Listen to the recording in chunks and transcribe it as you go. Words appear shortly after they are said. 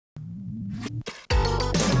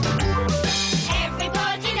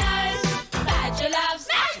Everybody knows Badger loves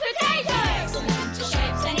mashed potatoes. Excellent to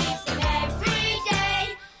shapes and eats them every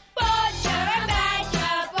day. Bodger and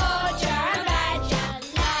Badger, Bodger and Badger.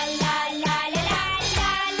 La la la la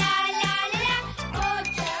la la la la la.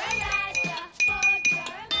 Bodger and Badger,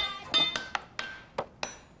 Bodger and Badger.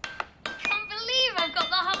 Can't believe I've got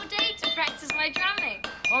the whole day to practice my drumming.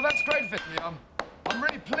 Oh, that's great, Vicky. I'm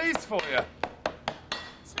really pleased for you.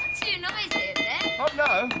 It's not too noisy, is it? Oh,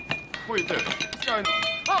 no. What are you doing? What's going on?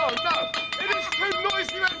 Oh, no. It is too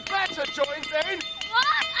noisy when Badger joins in.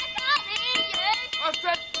 What? I can't hear you. I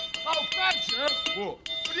said, oh, Badger. What?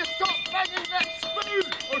 Will you stop banging that spoon?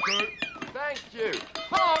 Okay. Thank you.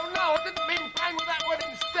 Oh, no, I didn't mean bang with that one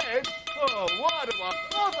instead. Oh, why do I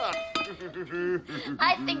bother?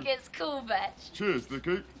 I think it's cool, Badge. Cheers,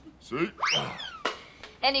 Vicky. See?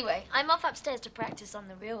 Anyway, I'm off upstairs to practice on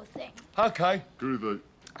the real thing. Okay. Groovy.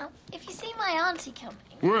 Oh, if you see my auntie coming...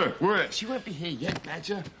 Where? She won't be here yet,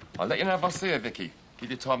 Badger. I'll let you know if I see her, Vicky.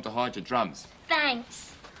 Give you time to hide your drums.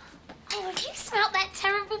 Thanks. Oh, have you smelt that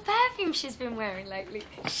terrible perfume she's been wearing lately?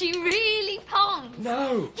 She really pongs.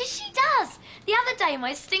 No. Yes, she does. The other day,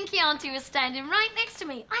 my stinky auntie was standing right next to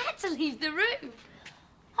me. I had to leave the room.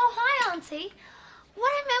 Oh, hi, auntie. What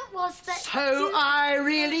I meant was that... So I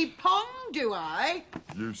really pong, do I?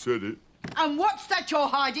 You said it. And what's that you're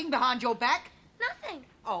hiding behind your back? Nothing.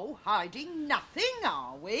 Oh, hiding nothing,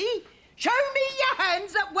 are we? Show me your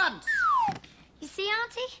hands at once. You see,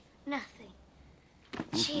 auntie? Nothing.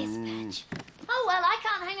 Cheers, Badge. Oh, well, I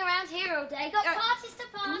can't hang around here all day. Got parties to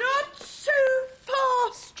party. Not so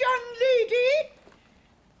fast, young lady.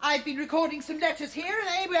 I've been recording some letters here and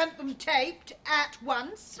I want them taped at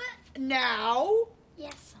once. Now.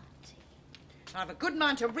 Yes, auntie. I have a good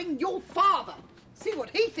mind to ring your father. See what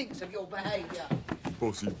he thinks of your behaviour.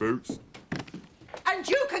 Bossy boots. And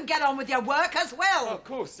you can get on with your work as well. Oh, of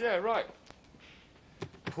course, yeah, right.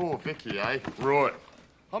 Poor Vicky, eh? Right.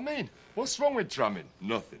 I mean, what's wrong with drumming?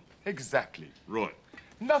 Nothing. Exactly. Right.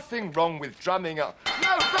 Nothing wrong with drumming up.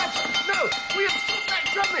 No, Badger! No! Will you stop that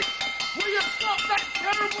drumming? Will you stop that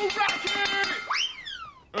terrible racket?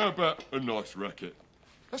 How about a nice racket?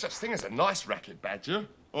 No such thing as a nice racket, Badger.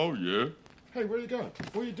 Oh, yeah? Hey, where are you going?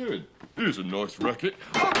 What are you doing? Here's a nice racket.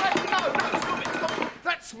 Oh, Badger, no, stop it, stop it.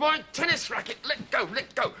 That's my tennis racket. Let go,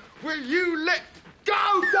 let go. Will you let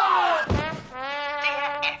go? No! Dear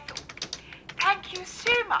Ethel, thank you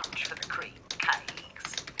so much for the cream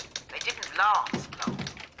cakes. They didn't last long.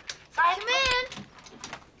 So Come in.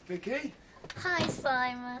 Vicky, Hi,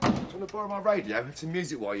 Simon. do you want to borrow my radio? Have some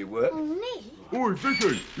music while you work. Oh, me? Oi,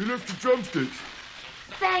 Vicky, you left your drumsticks.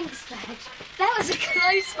 Thanks, Badge. That was a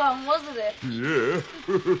close one, wasn't it? Yeah.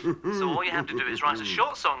 So all you have to do is write a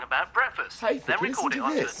short song about breakfast. Hey, then Vicky, record it listen to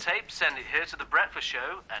onto a this. tape, send it here to the breakfast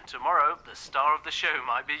show, and tomorrow the star of the show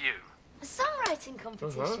might be you. A songwriting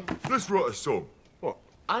competition. Let's write a song. What,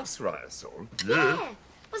 us write a song? Yeah.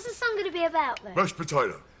 What's the song going to be about, then? Mashed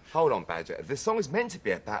potato. Hold on, Badger. The song is meant to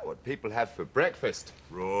be about what people have for breakfast.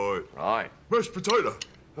 Right. Right. Mashed potato.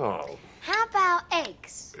 Oh. How about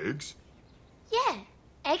eggs? Eggs. Yeah.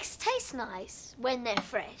 Eggs taste nice when they're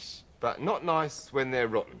fresh. But not nice when they're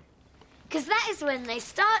rotten. Because that is when they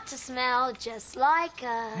start to smell just like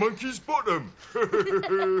a... Monkey's bottom.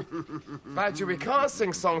 Badger, we can't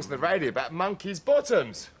sing songs on the radio about monkeys'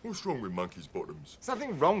 bottoms. What's wrong with monkey's bottoms? There's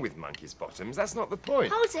nothing wrong with monkeys' bottoms. That's not the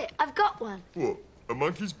point. Hold it, I've got one. What? A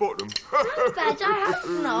monkey's bottom? No, Badge, I hope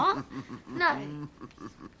not. No.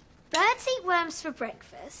 Birds eat worms for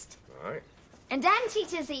breakfast, Right, and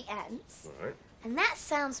anteaters eat ants. right. And that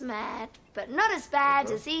sounds mad, but not as bad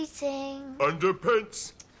as eating...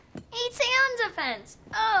 Underpants. Eating underpants.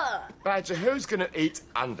 Ugh. Badger, who's going to eat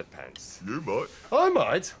underpants? You might. I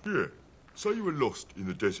might. Yeah. Say you were lost in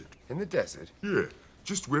the desert. In the desert? Yeah.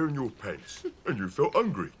 Just wearing your pants. And you felt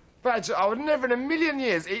hungry. Badger, I would never in a million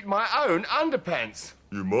years eat my own underpants.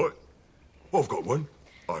 You might. I've got one.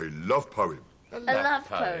 I love poem. A love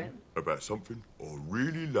poem. About something I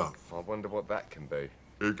really love. I wonder what that can be.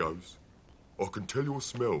 Here goes. I can tell your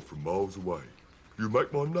smell from miles away. You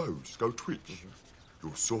make my nose go twitch.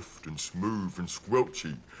 You're soft and smooth and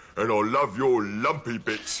squelchy, and I love your lumpy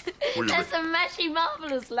bits. What do you That's mean? a mashy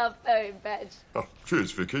marvellous love poem, Badge. Oh,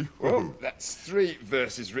 cheers, Vicky. Well, that's 3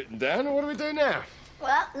 verses written down. What do we do now?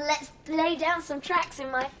 Well, let's lay down some tracks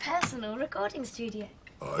in my personal recording studio.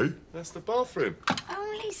 Aye? That's the bathroom.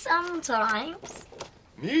 Only sometimes.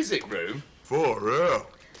 Music room? Far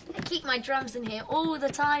out. I keep my drums in here all the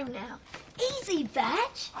time now. Easy,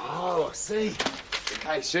 Badge. Oh, I see. In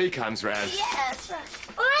case she comes round. Yeah, that's right.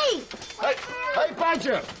 Oi! Hey,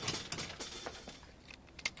 Badger!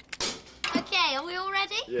 Okay, are we all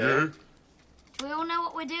ready? Yeah? We all know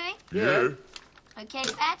what we're doing? Yeah. Okay,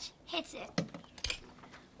 Badge, hit it.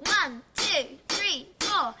 1, 2, 3,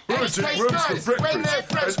 4. Basic Hey, works guys, for when they're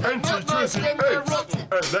breakfast fresh, and but not nice anti-dressing when they're eggs. rotten. And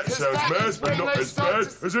that Cause sounds that mad, is but when not they as start bad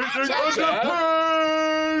to- as eating Badger.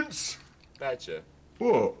 underpants! Badger,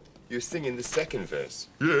 What? you were singing the second verse.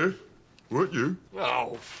 Yeah? Weren't you?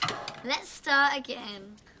 Oh. Let's start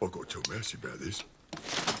again. I've got to tell Mercy about this.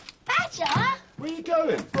 Badger! Where are you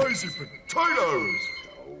going? Basic potatoes!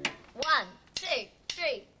 1, 2,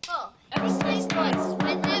 3, 4. Every space likes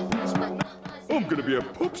when they're fresh, but not nice. I'm going to be a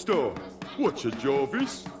pop star. Watch a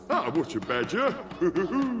Jarvis. Watch a Badger.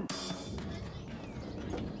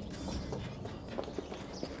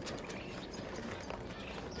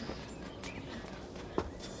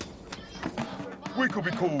 We could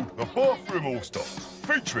be called the Bathroom All-Stars,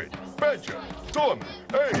 featuring Badger, Diamond,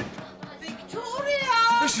 and Victoria!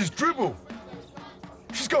 Mrs Dribelle.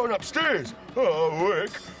 She's going upstairs. Oh, heck.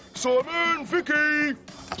 Simon, Vicky.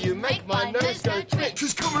 You make my nose go twitch.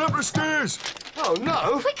 She's coming up the stairs. Oh,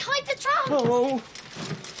 no. Quick, hide the drum! Oh.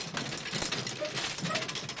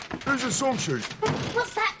 Here's a song sheet.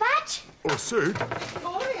 What's that, Badge? I said,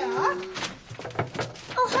 Victoria!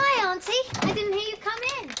 Oh, hi, Auntie. I didn't hear you come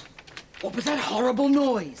in. What was that horrible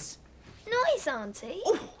noise? Noise, Auntie?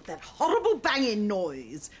 Oh, that horrible banging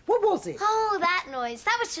noise. What was it? Oh, that noise.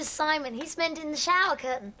 That was just Simon. He's mending the shower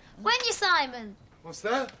curtain. Weren't you, Simon? What's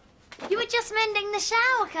that? You were just mending the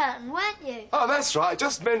shower curtain, weren't you? Oh, that's right.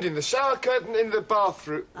 Just mending the shower curtain in the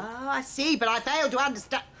bathroom. Oh, I see, but I failed to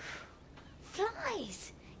understand.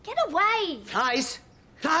 Flies. Get away. Flies?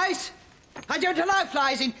 Flies? I don't allow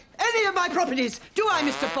flies in any of my properties, do I,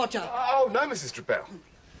 Mr. Bodger? Oh, no, Mrs Dribelle.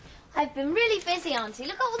 I've been really busy, Auntie.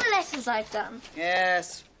 Look at all the letters I've done.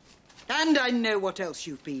 Yes. And I know what else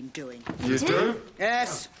you've been doing. You do?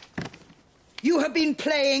 Yes. You have been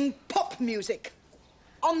playing pop music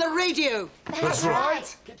on the radio. That's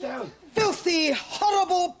right. Get down. Filthy,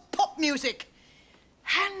 horrible pop music.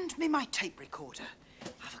 Hand me my tape recorder.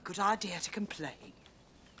 I've a good idea to complain.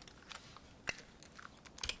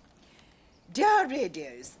 Dear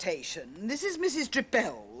radio station, this is Mrs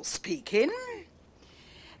Dribelle speaking.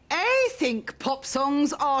 I think pop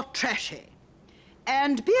songs are trashy.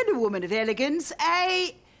 And being a woman of elegance,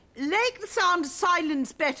 I like the sound of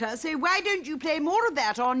silence better, so why don't you play more of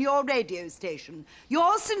that on your radio station?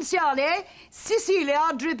 Yours sincerely,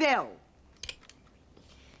 Cecilia Dribelle.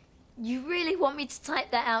 You really want me to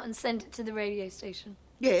type that out and send it to the radio station?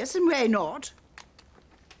 Yes, and why not?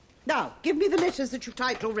 Now, give me the letters that you've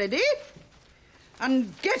typed already.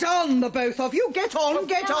 And get on, the both of you. Get on,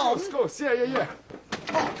 get on. Of course, yeah.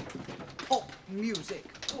 Pop music.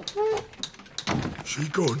 she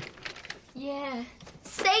gone. Yeah.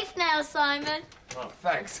 Safe now, Simon. Oh,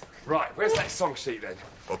 thanks. Right, where's that song sheet then?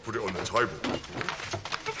 I'll put it on the table.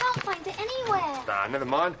 I can't find it anywhere. Nah, never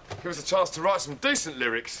mind. Give us a chance to write some decent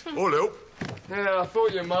lyrics. I'll help. Yeah, I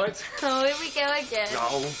thought you might. Oh, here we go again.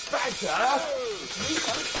 Oh, Badger!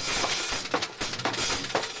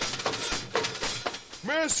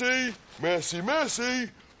 Mercy, Mercy, Mercy.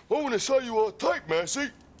 I want to say you are tape, Mercy.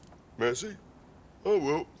 Mercy? Oh,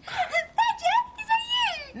 well. Badger, is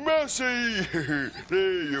that you? Mercy!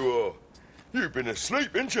 There you are. You've been asleep,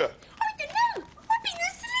 ain't you? I don't know. I've been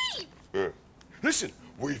asleep. Listen,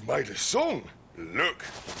 we've made a song. Look.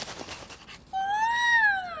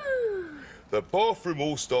 Woo! The Bathroom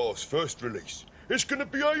All-Stars first release. It's going to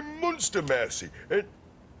be a monster, Mercy. And...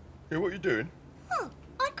 Yeah, what are you doing? Oh,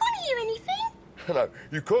 I can't hear anything. No,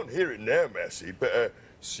 you can't hear it now, Mercy, but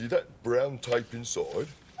see that brown tape inside?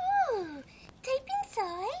 Oh, tape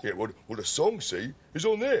inside? Yeah, well, the song, see, is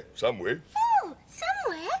on there somewhere. Oh,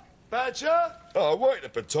 somewhere? Badger? Oh, wait a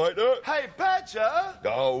potato. Hey, Badger!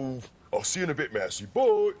 No, I'll see you in a bit, Mercy.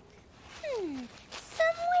 Bye.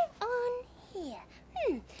 Somewhere on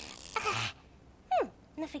here.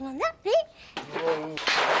 Nothing on that bit.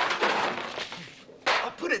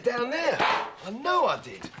 I put it down there. I know I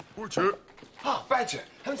did. Watch it. Oh, Badger,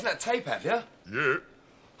 haven't seen that tape, have you? Yeah.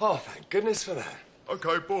 Oh, thank goodness for that.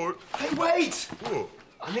 Okay, bye. Hey, wait! What?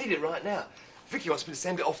 I need it right now. Vicky wants me to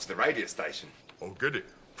send it off to the radio station. I'll get it.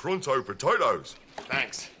 Pronto potatoes.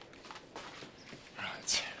 Thanks.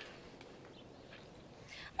 Right.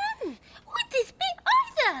 With this bit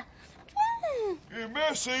either. Yeah,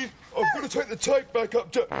 Mercy, I've got to take the tape back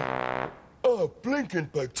up to... Oh, blinking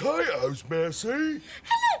potatoes, Mercy.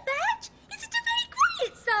 Hello, Badge. Is it a very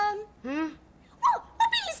quiet song? Oh,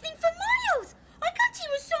 I've been listening for miles. I can't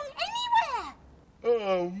hear a song anywhere.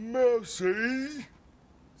 Oh, Mercy.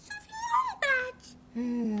 Something wrong, Badge.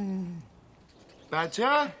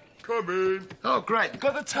 Badger? Come in. Oh, great.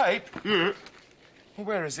 Got the tape? Yeah. Well,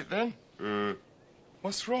 where is it then?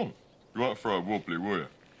 What's wrong? You won't throw a wobbly, will you?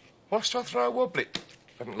 Why should I throw a wobbly?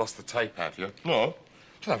 Haven't lost the tape, have you? No.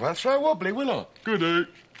 Well, I won't throw a wobbly, will I? Goody.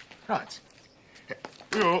 Right.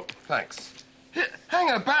 Yeah. Thanks. Here,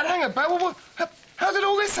 hang about. How did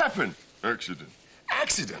all this happen? Accident.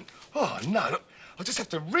 Accident? Oh, no, look, I'll just have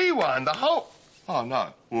to rewind the whole... Oh,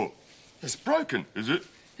 no. What? It's broken. Is it?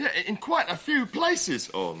 Yeah, in quite a few places.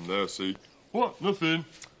 Oh, mercy. What? Nothing.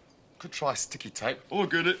 Could try sticky tape. I'll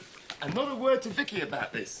get it. And not a word to Vicky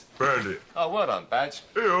about this. Found it. Oh, well done, Badge.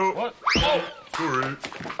 Here. What? Oh! Sorry.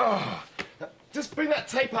 Oh! Just bring that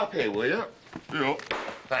tape up here, will you? Yeah.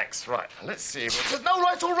 Thanks. Right, let's see. No,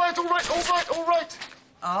 right, all right.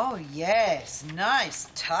 Oh, yes. Nice,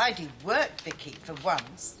 tidy work, Vicky, for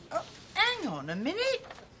once. Oh, hang on a minute.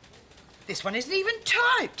 This one isn't even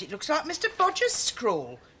typed. It looks like Mr. Bodger's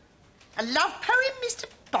scrawl. A love poem? Mr.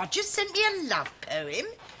 Bodger sent me a love poem?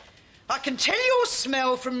 I can tell your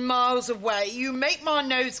smell from miles away. You make my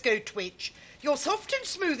nose go twitch. You're soft and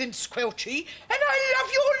smooth and squelchy, and I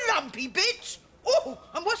love your lumpy bits. Oh,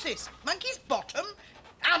 and what's this? Monkey's bottom?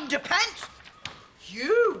 Underpants?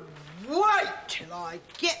 You wait till I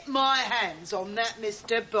get my hands on that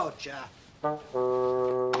Mr. Bodger.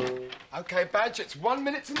 OK, Badge, it's 1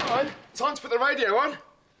 minute to 9. Time to put the radio on.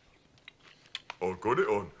 I got it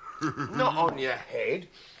on. Not on your head.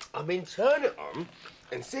 I mean, turn it on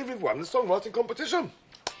and see if we've won the songwriting competition.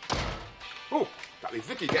 Oh, that'll be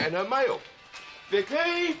Vicky getting her mail.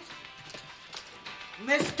 Vicky!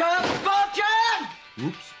 Mr. Bodger!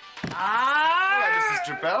 Oops. Ah! Hello,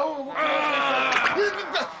 Mrs Dribelle.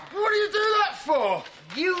 What do you do that for?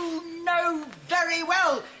 You know very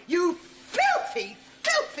well, you filthy,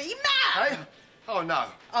 filthy man! Hey? Oh, no.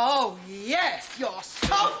 Oh, yes, you're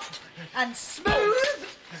soft and smooth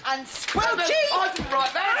and squelchy. I didn't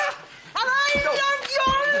write that. And I love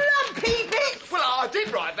your lumpy bits! Well, I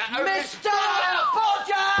did write that. Mr.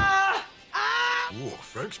 Bodger! Oh,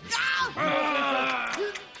 thanks, Mrs.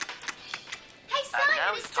 Hey, And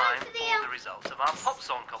now Simon, it's it's time time for for the... the results of our pop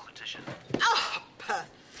song competition. Oh,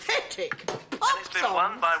 pathetic pop And it's been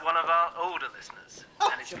won songs. by one of our older listeners. Oh,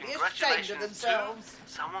 and it's she'll be ashamed congratulations of themselves.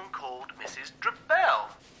 to someone called Mrs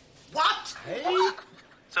Dribelle. What?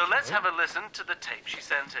 So let's have a listen to the tape she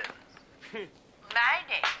sent in. My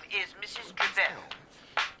name is Mrs Dribelle.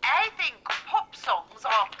 I think pop songs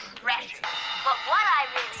are trashy. But what I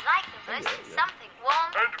really like the most is something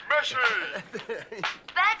warm. And Messi!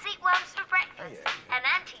 Birds eat worms for breakfast, and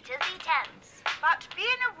anteaters eat ants. But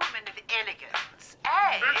being a woman of elegance,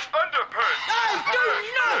 I... It's underpants! I do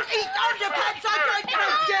not eat underpants! I don't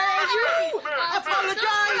dare you!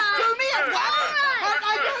 Apologise to me as well! And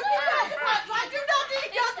I don't eat underpants! I do not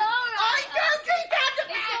eat underpants! I don't eat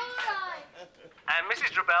underpants! And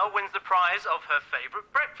Mrs Dribelle wins the prize of her favourite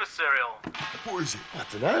breakfast cereal, What is it? I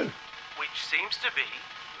don't know. which seems to be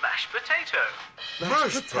mashed potato.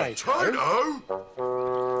 Mashed potato?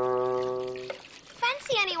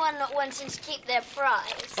 Fancy anyone not wanting to keep their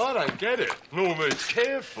prize? I don't get it. No, mate.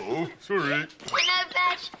 Careful. Sorry. You know,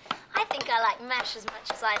 Badge, I think I like mash as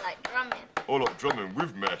much as I like drumming. I like drumming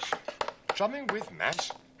with mash. Drumming with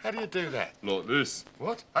mash? How do you do that? Like this.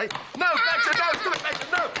 What? Hey? No, Badger, no! Stop it, Badger,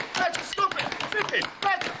 no! Badger!